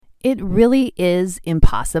It really is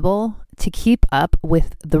impossible to keep up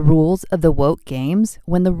with the rules of the woke games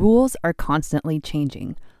when the rules are constantly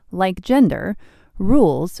changing. Like gender,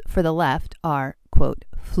 rules for the left are, quote,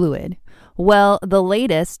 fluid. Well, the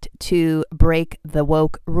latest to break the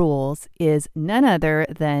woke rules is none other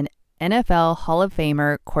than NFL Hall of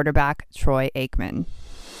Famer quarterback Troy Aikman.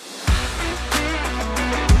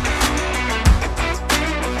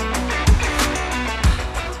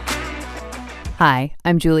 Hi,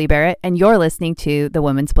 I'm Julie Barrett, and you're listening to the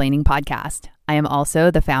Womansplaining Podcast. I am also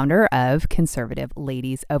the founder of Conservative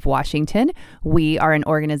Ladies of Washington. We are an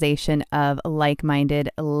organization of like-minded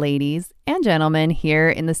ladies and gentlemen here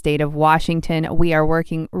in the state of Washington. We are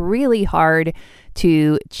working really hard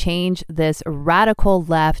to change this radical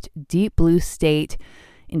left, deep blue state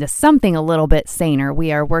into something a little bit saner.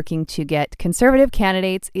 We are working to get conservative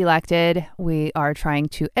candidates elected. We are trying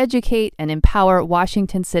to educate and empower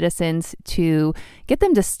Washington citizens to get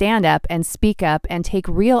them to stand up and speak up and take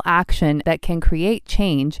real action that can create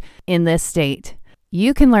change in this state.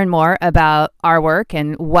 You can learn more about our work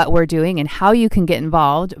and what we're doing and how you can get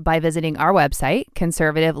involved by visiting our website,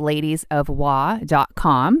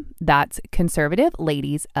 conservativeladiesofwa.com. That's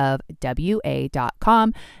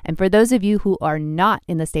conservativeladiesofwa.com. And for those of you who are not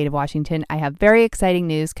in the state of Washington, I have very exciting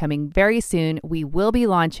news coming very soon. We will be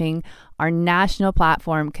launching our national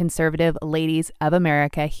platform, Conservative Ladies of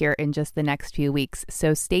America, here in just the next few weeks.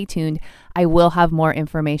 So stay tuned. I will have more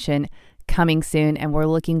information coming soon, and we're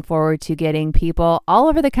looking forward to getting people all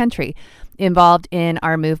over the country involved in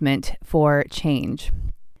our movement for change.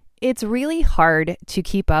 It's really hard to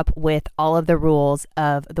keep up with all of the rules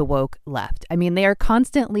of the woke left. I mean, they are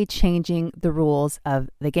constantly changing the rules of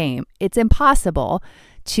the game. It's impossible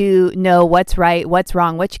to know what's right, what's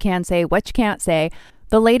wrong, what you can say, what you can't say.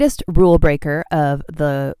 The latest rule breaker of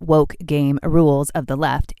the woke game rules of the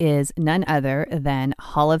left is none other than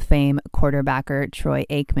Hall of Fame quarterbacker Troy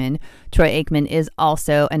Aikman. Troy Aikman is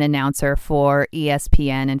also an announcer for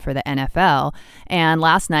ESPN and for the NFL. And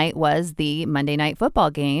last night was the Monday Night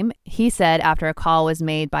Football game. He said after a call was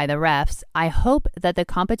made by the refs, "I hope that the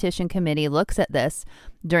competition committee looks at this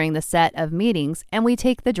during the set of meetings and we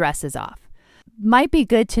take the dresses off." Might be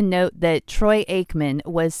good to note that Troy Aikman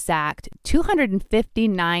was sacked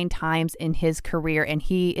 259 times in his career, and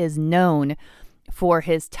he is known for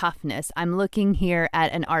his toughness. I'm looking here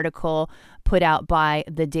at an article put out by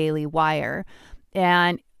the Daily Wire,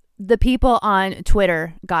 and the people on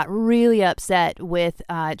Twitter got really upset with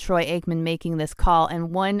Troy Aikman making this call,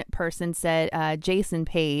 and one person said, Jason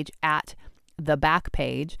Page at The Back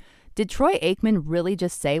Page, "Did Troy Aikman really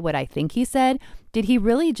just say what I think he said? Did he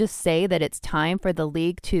really just say that it's time for the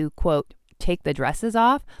league to, quote, take the dresses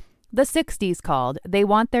off? The 60s called. They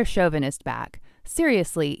want their chauvinist back.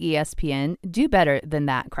 Seriously, ESPN, do better than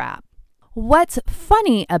that crap." What's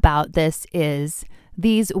funny about this is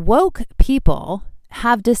these woke people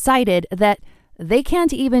have decided that they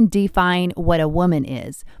can't even define what a woman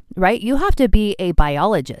is, right? You have to be a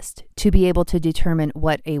biologist to be able to determine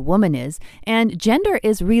what a woman is. And gender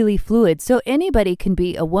is really fluid, so anybody can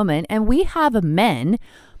be a woman. And we have men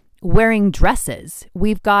wearing dresses.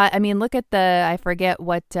 We've got, I mean, look at I forget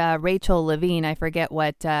what Rachel Levine, I forget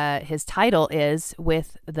what his title is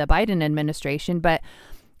with the Biden administration, but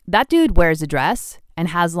that dude wears a dress and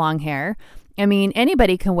has long hair. I mean,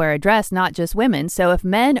 anybody can wear a dress, not just women. So if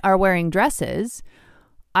men are wearing dresses,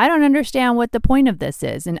 I don't understand what the point of this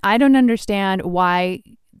is. And I don't understand why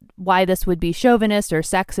this would be chauvinist or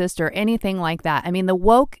sexist or anything like that. I mean, the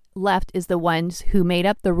woke left is the ones who made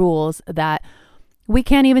up the rules that we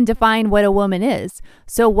can't even define what a woman is.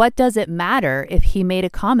 So what does it matter if he made a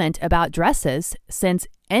comment about dresses, since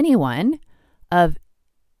anyone of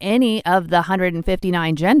any of the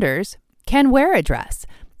 159 genders can wear a dress?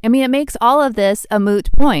 I mean, it makes all of this a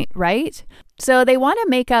moot point, right? So they want to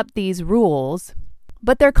make up these rules,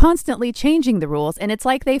 but they're constantly changing the rules. And it's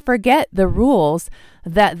like they forget the rules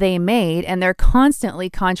that they made, and they're constantly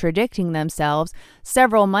contradicting themselves.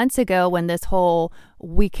 Several months ago, when this whole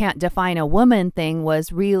 "we can't define a woman" thing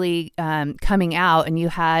was really coming out, and you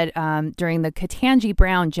had during the Ketanji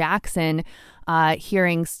Brown Jackson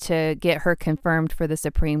hearings to get her confirmed for the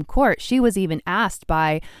Supreme Court, she was even asked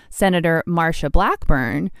by Senator Marsha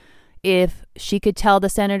Blackburn if she could tell the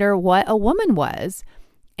senator what a woman was.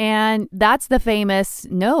 And that's the famous,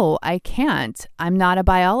 "No, I can't. I'm not a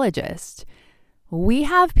biologist." We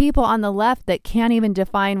have people on the left that can't even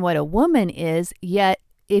define what a woman is, yet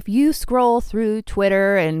if you scroll through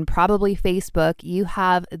Twitter and probably Facebook, you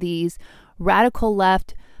have these radical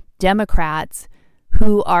left Democrats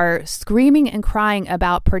who are screaming and crying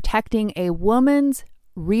about protecting a woman's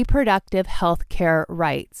reproductive health care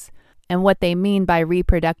rights. And what they mean by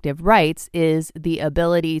reproductive rights is the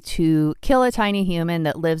ability to kill a tiny human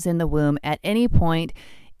that lives in the womb at any point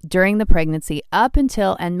during the pregnancy up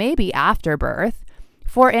until and maybe after birth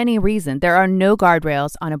for any reason. There are no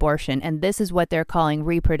guardrails on abortion, and this is what they're calling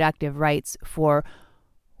reproductive rights for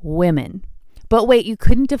women. But wait, you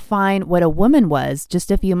couldn't define what a woman was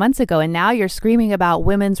just a few months ago, and now you're screaming about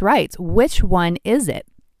women's rights. Which one is it?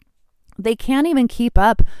 They can't even keep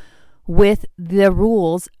up with the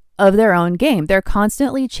rules of their own game. They're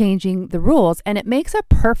constantly changing the rules, and it makes a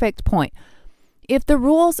perfect point. If the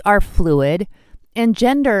rules are fluid and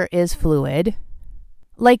gender is fluid,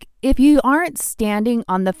 like if you aren't standing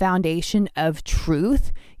on the foundation of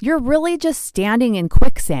truth, you're really just standing in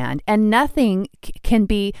quicksand, and nothing can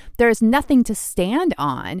be, there's nothing to stand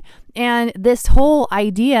on. And this whole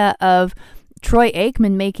idea of Troy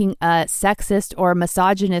Aikman making a sexist or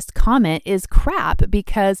misogynist comment is crap,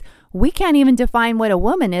 because we can't even define what a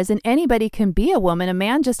woman is, and anybody can be a woman. A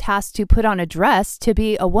man just has to put on a dress to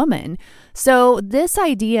be a woman. So this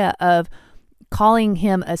idea of calling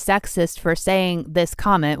him a sexist for saying this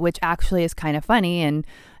comment, which actually is kind of funny, and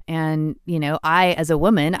you know, I, as a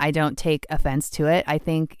woman, I don't take offense to it. I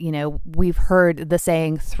think, you know, we've heard the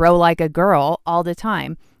saying, throw like a girl, all the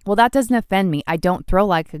time. Well, that doesn't offend me. I don't throw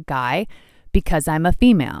like a guy because I'm a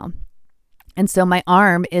female. And so my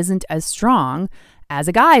arm isn't as strong as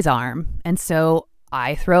a guy's arm. And so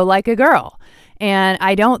I throw like a girl. And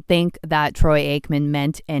I don't think that Troy Aikman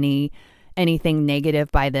meant anything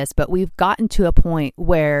negative by this, but we've gotten to a point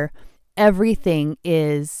where everything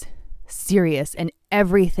is serious and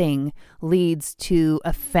everything leads to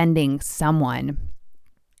offending someone.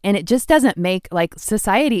 And it just doesn't make, like,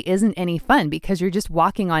 society isn't any fun, because you're just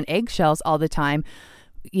walking on eggshells all the time,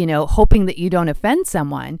 you know, hoping that you don't offend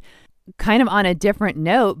someone. Kind of on a different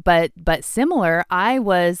note, but similar, I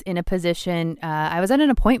was in a position, I was at an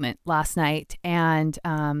appointment last night, and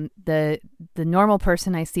the normal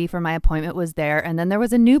person I see for my appointment was there, and then there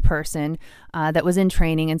was a new person that was in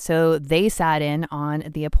training, and so they sat in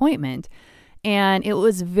on the appointment. And it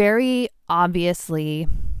was very obviously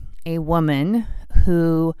a woman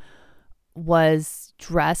who was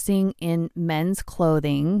dressing in men's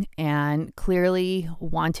clothing and clearly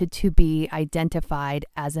wanted to be identified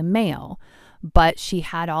as a male, but she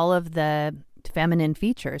had all of the feminine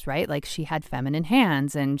features, right? Like she had feminine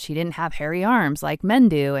hands, and she didn't have hairy arms like men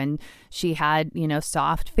do, and she had, you know,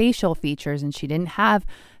 soft facial features, and she didn't have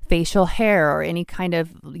facial hair or any kind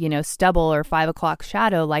of, you know, stubble or 5 o'clock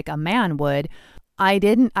shadow like a man would.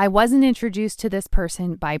 I wasn't introduced to this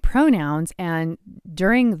person by pronouns, and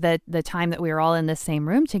during the time that we were all in the same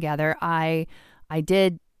room together, I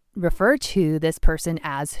did refer to this person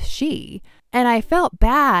as she. And I felt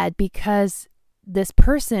bad because this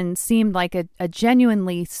person seemed like a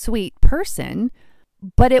genuinely sweet person,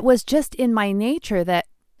 but it was just in my nature that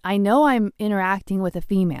I know I'm interacting with a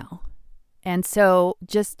female. And so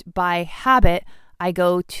just by habit, I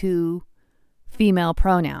go to female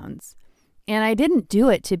pronouns. And I didn't do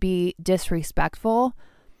it to be disrespectful.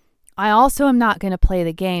 I also am not going to play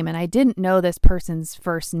the game, and I didn't know this person's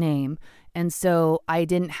first name. And so I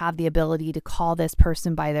didn't have the ability to call this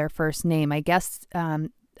person by their first name. I guess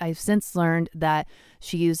I've since learned that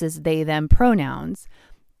she uses they, them pronouns.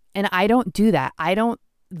 And I don't do that.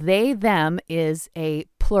 They, them is a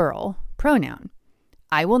plural pronoun.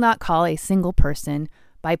 I will not call a single person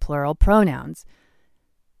by plural pronouns.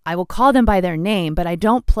 I will call them by their name, but I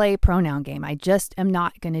don't play pronoun game. I just am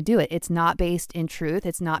not going to do it. It's not based in truth.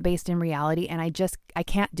 It's not based in reality. And I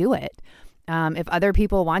can't do it. If other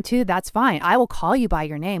people want to, that's fine. I will call you by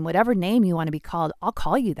your name. Whatever name you want to be called, I'll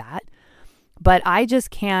call you that. But I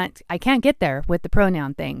can't get there with the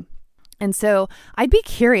pronoun thing. And so I'd be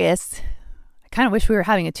curious. I kind of wish we were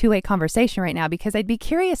having a two-way conversation right now, because I'd be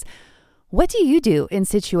curious, what do you do in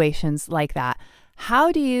situations like that?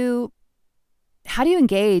 How do you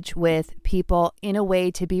engage with people in a way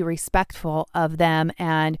to be respectful of them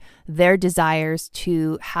and their desires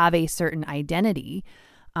to have a certain identity?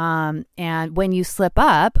 And when you slip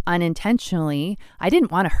up unintentionally, I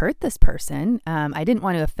didn't want to hurt this person. I didn't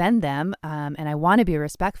want to offend them. And I want to be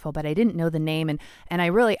respectful, but I didn't know the name. And I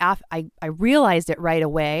really, I realized it right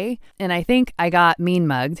away. And I think I got mean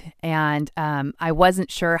mugged, and I wasn't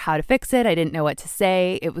sure how to fix it. I didn't know what to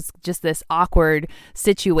say. It was just this awkward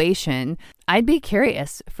situation. I'd be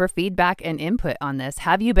curious for feedback and input on this.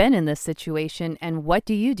 Have you been in this situation, and what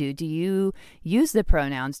do you do? Do you use the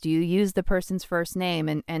pronouns? Do you use the person's first name?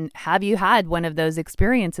 And have you had one of those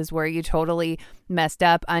experiences where you totally messed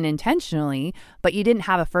up unintentionally, but you didn't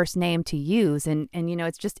have a first name to use? And you know,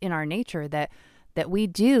 it's just in our nature that we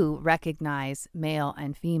do recognize male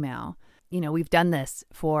and female. You know, we've done this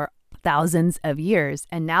for thousands of years.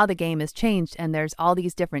 And now the game has changed and there's all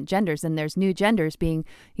these different genders and there's new genders being,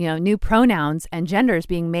 new pronouns and genders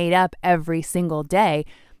being made up every single day.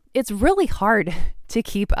 It's really hard to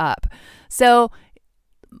keep up. So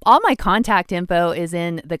all my contact info is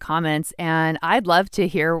in the comments, and I'd love to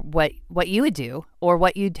hear what you would do or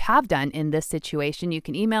what you'd have done in this situation. You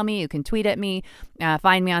can email me, you can tweet at me,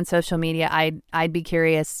 find me on social media. I'd be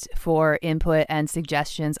curious for input and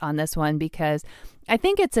suggestions on this one, because I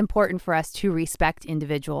think it's important for us to respect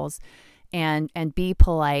individuals and be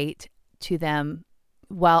polite to them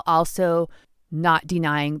while also not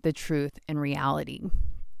denying the truth and reality.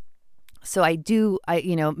 So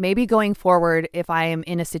maybe going forward, if I am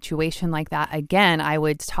in a situation like that again, I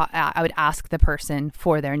would ask the person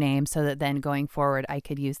for their name, so that then going forward, I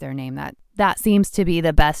could use their name. That seems to be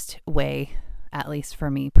the best way, at least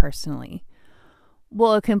for me personally.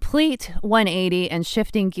 Well, a complete 180 and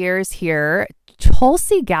shifting gears here.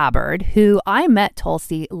 Tulsi Gabbard, who I met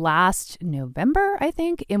Tulsi last November, I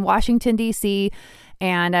think, in Washington, D.C.,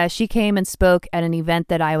 and she came and spoke at an event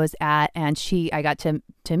that I was at, and I got to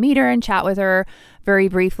meet her and chat with her very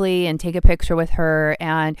briefly and take a picture with her.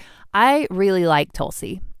 And I really like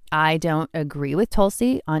Tulsi. I don't agree with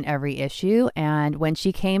Tulsi on every issue. And when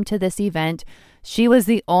she came to this event, she was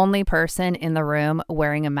the only person in the room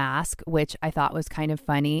wearing a mask, which I thought was kind of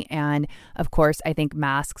funny. And of course, I think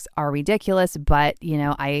masks are ridiculous, but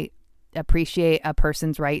I appreciate a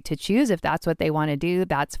person's right to choose. If that's what they want to do,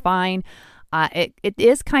 that's fine. It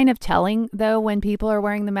is kind of telling, though, when people are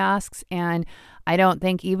wearing the masks. And I don't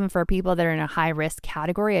think, even for people that are in a high risk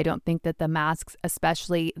category, I don't think that the masks,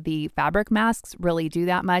 especially the fabric masks, really do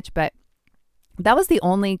that much. But that was the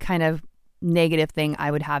only kind of negative thing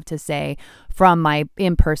I would have to say from my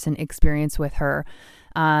in-person experience with her.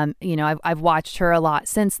 I've watched her a lot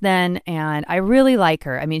since then, and I really like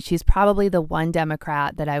her. I mean, she's probably the one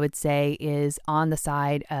Democrat that I would say is on the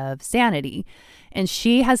side of sanity. And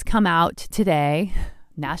she has come out today,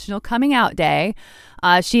 National Coming Out Day.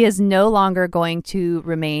 She is no longer going to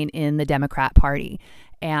remain in the Democrat Party.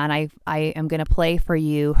 And I am going to play for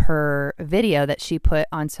you her video that she put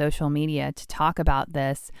on social media to talk about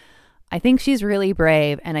this. I think she's really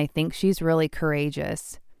brave, and I think she's really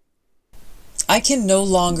courageous. I can no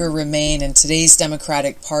longer remain in today's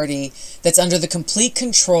Democratic Party that's under the complete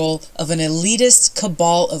control of an elitist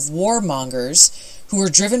cabal of warmongers who are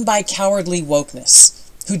driven by cowardly wokeness,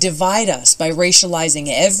 who divide us by racializing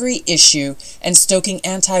every issue and stoking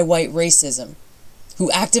anti-white racism,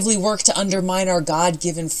 who actively work to undermine our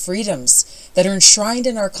God-given freedoms that are enshrined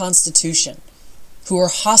in our Constitution, who are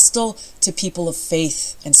hostile to people of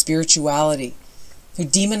faith and spirituality, who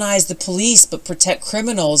demonize the police but protect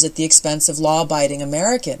criminals at the expense of law-abiding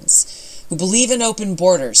Americans, who believe in open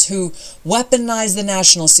borders, who weaponize the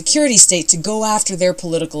national security state to go after their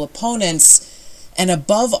political opponents, and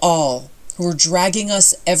above all, who are dragging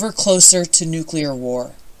us ever closer to nuclear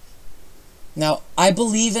war. Now, I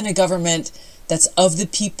believe in a government that's of the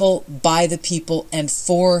people, by the people, and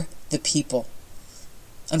for the people.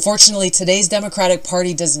 Unfortunately, today's Democratic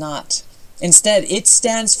Party does not. Instead, it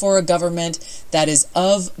stands for a government that is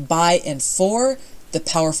of, by, and for the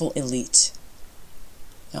powerful elite.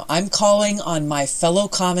 Now, I'm calling on my fellow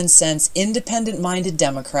common sense, independent-minded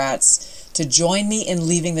Democrats to join me in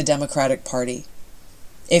leaving the Democratic Party.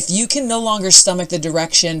 If you can no longer stomach the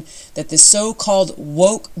direction that the so-called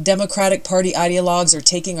woke Democratic Party ideologues are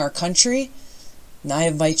taking our country, then I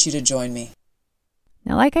invite you to join me.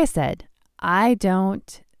 Now, like I said, I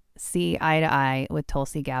don't see eye to eye with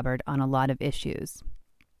Tulsi Gabbard on a lot of issues,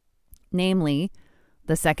 namely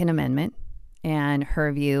the Second Amendment and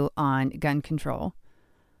her view on gun control.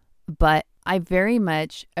 But I very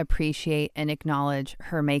much appreciate and acknowledge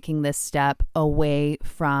her making this step away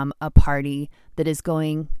from a party that has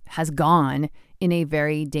gone in a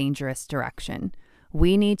very dangerous direction.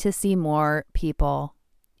 We need to see more people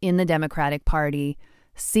in the Democratic Party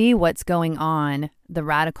see what's going on, the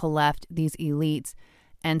radical left, these elites,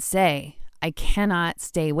 and say, I cannot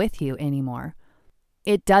stay with you anymore.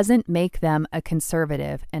 It doesn't make them a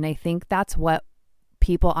conservative, and I think that's what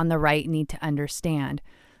people on the right need to understand.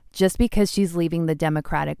 Just because she's leaving the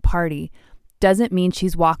Democratic Party doesn't mean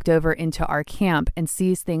she's walked over into our camp and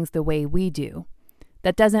sees things the way we do.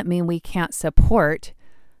 That doesn't mean we can't support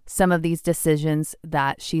some of these decisions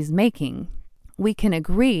that she's making. We can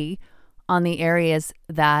agree on the areas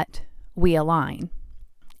that we align.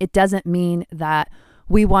 It doesn't mean that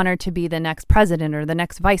we want her to be the next president or the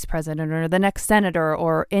next vice president or the next senator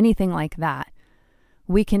or anything like that.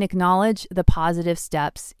 We can acknowledge the positive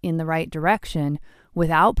steps in the right direction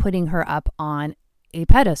without putting her up on a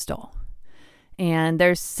pedestal. And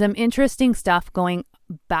there's some interesting stuff going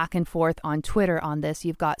back and forth on Twitter on this.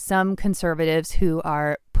 You've got some conservatives who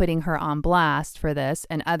are putting her on blast for this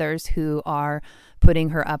and others who are putting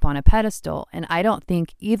her up on a pedestal. And I don't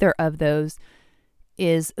think either of those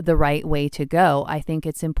is the right way to go. I think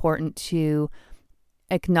it's important to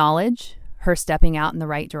acknowledge her stepping out in the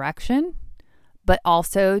right direction, but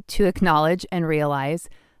also to acknowledge and realize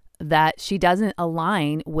that she doesn't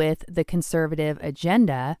align with the conservative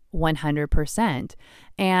agenda 100%.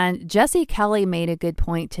 And Jesse Kelly made a good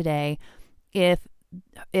point today. If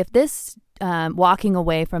this walking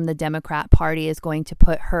away from the Democrat Party is going to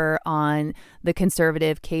put her on the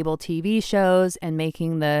conservative cable TV shows and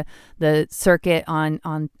making the circuit on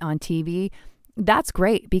TV, that's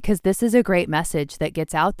great, because this is a great message that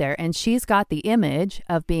gets out there. And she's got the image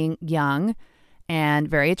of being young and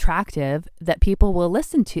very attractive that people will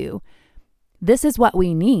listen to. This is what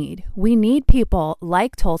we need. We need people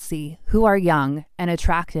like Tulsi who are young and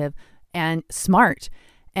attractive and smart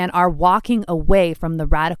and are walking away from the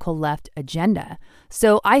radical left agenda.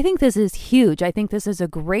 So I think this is huge. I think this is a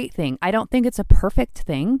great thing. I don't think it's a perfect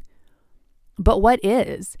thing, but what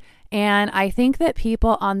is? And I think that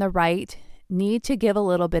people on the right need to give a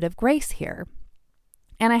little bit of grace here.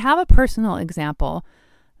 And I have a personal example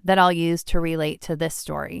that I'll use to relate to this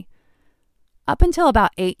story. Up until about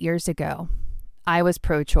 8 years ago, I was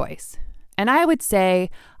pro-choice. And I would say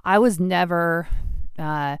I was never,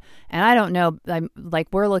 and I don't know,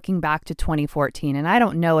 we're looking back to 2014, and I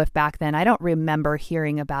don't know if back then, I don't remember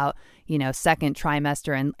hearing about, second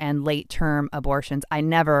trimester and late term abortions. I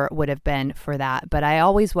never would have been for that, but I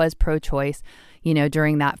always was pro-choice,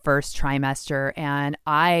 during that first trimester. And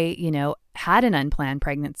I, had an unplanned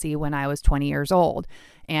pregnancy when I was 20 years old.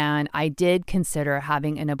 And I did consider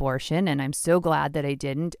having an abortion, and I'm so glad that I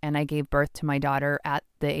didn't. And I gave birth to my daughter at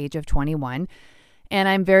the age of 21. And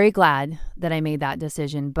I'm very glad that I made that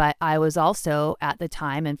decision. But I was also, at the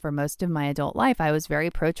time, and for most of my adult life, I was very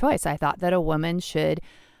pro-choice. I thought that a woman should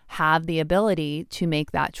have the ability to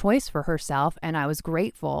make that choice for herself. And I was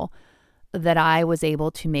grateful that I was able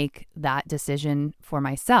to make that decision for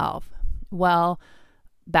myself. Well,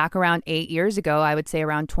 back around 8 years ago, I would say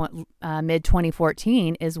around mid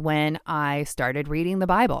 2014 is when I started reading the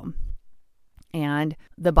Bible. And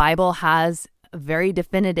the Bible has very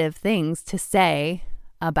definitive things to say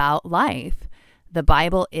about life. The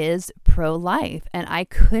Bible is pro-life, and I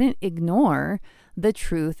couldn't ignore the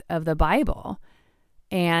truth of the Bible.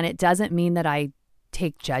 And it doesn't mean that I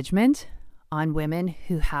take judgment on women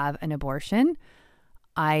who have an abortion.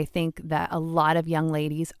 I think that a lot of young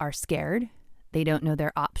ladies are scared. They don't know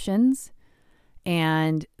their options,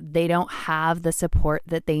 and they don't have the support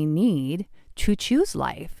that they need to choose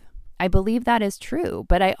life. I believe that is true,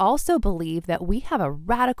 but I also believe that we have a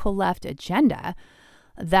radical left agenda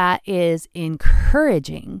that is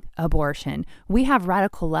encouraging abortion. We have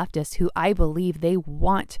radical leftists who I believe they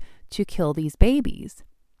want to kill these babies.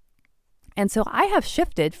 And so I have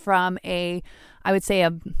shifted from a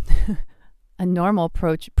normal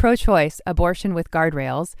pro-choice abortion with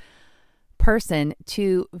guardrails person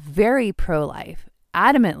to very pro-life,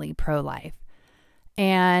 adamantly pro-life.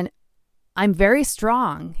 And I'm very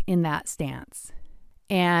strong in that stance.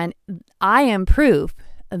 And I am proof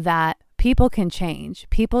that people can change.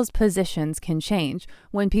 People's positions can change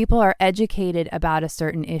when people are educated about a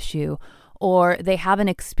certain issue, or they have an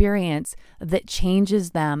experience that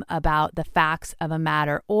changes them about the facts of a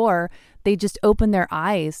matter, or they just open their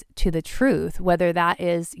eyes to the truth, whether that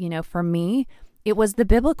is, for me, it was the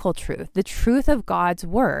biblical truth, the truth of God's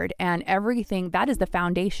word, and everything. That is the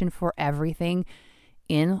foundation for everything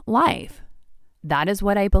in life. That is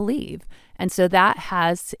what I believe. And so that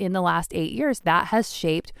has, in the last 8 years, that has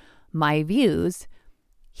shaped my views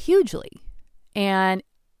hugely. And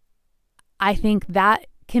I think that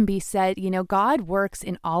can be said, God works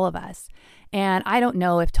in all of us. And I don't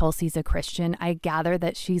know if Tulsi's a Christian. I gather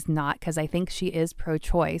that she's not, because I think she is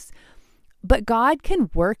pro-choice. But God can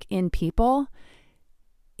work in people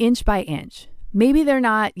inch by inch. Maybe they're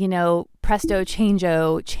not, presto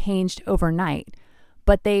changeo, changed overnight,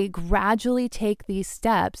 but they gradually take these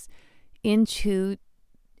steps into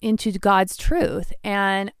God's truth.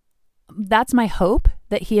 And that's my hope,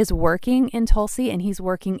 that he is working in Tulsi and he's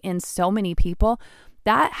working in so many people.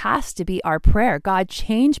 That has to be our prayer. God,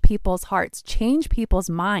 change people's hearts, change people's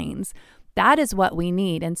minds. That is what we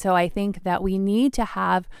need. And so I think that we need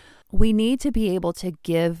to be able to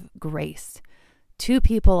give grace to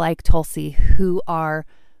people like Tulsi who are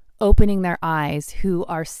opening their eyes, who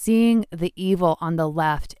are seeing the evil on the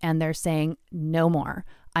left, and they're saying, no more.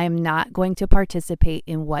 I am not going to participate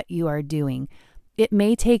in what you are doing. It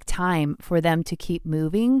may take time for them to keep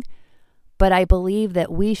moving, But I believe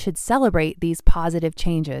that we should celebrate these positive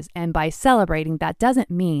changes. And by celebrating, that doesn't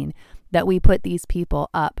mean that we put these people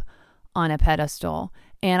up on a pedestal.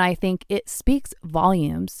 And I think it speaks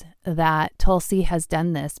volumes that Tulsi has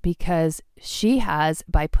done this, because she has,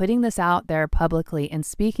 by putting this out there publicly and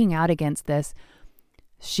speaking out against this,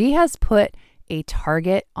 she has put a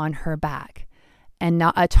target on her back, and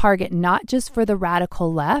not a target not just for the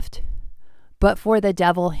radical left, but for the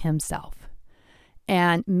devil himself.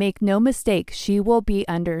 And make no mistake, she will be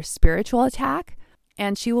under spiritual attack,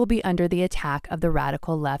 and she will be under the attack of the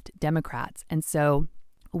radical left Democrats. And so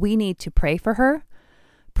we need to pray for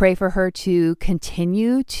her to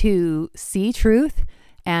continue to see truth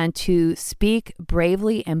and to speak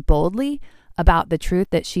bravely and boldly about the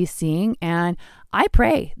truth that she's seeing. And I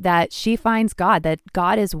pray that she finds God, that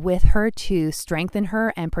God is with her to strengthen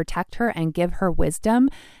her and protect her and give her wisdom,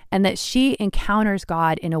 and that she encounters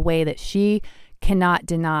God in a way that she cannot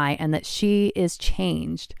deny, and that she is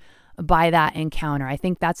changed by that encounter. I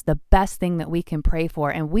think that's the best thing that we can pray for.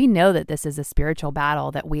 And we know that this is a spiritual battle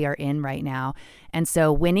that we are in right now. And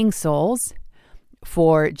so winning souls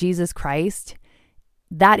for Jesus Christ,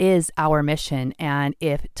 that is our mission. And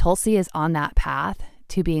if Tulsi is on that path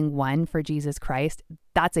to being won for Jesus Christ,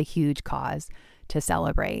 that's a huge cause to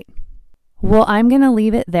celebrate. Well, I'm going to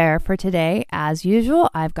leave it there for today. As usual,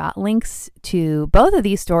 I've got links to both of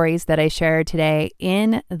these stories that I shared today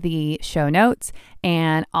in the show notes.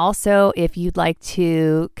 And also, if you'd like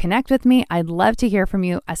to connect with me, I'd love to hear from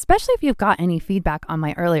you, especially if you've got any feedback on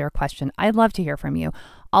my earlier question. I'd love to hear from you.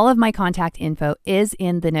 All of my contact info is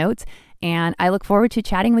in the notes, and I look forward to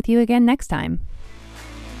chatting with you again next time.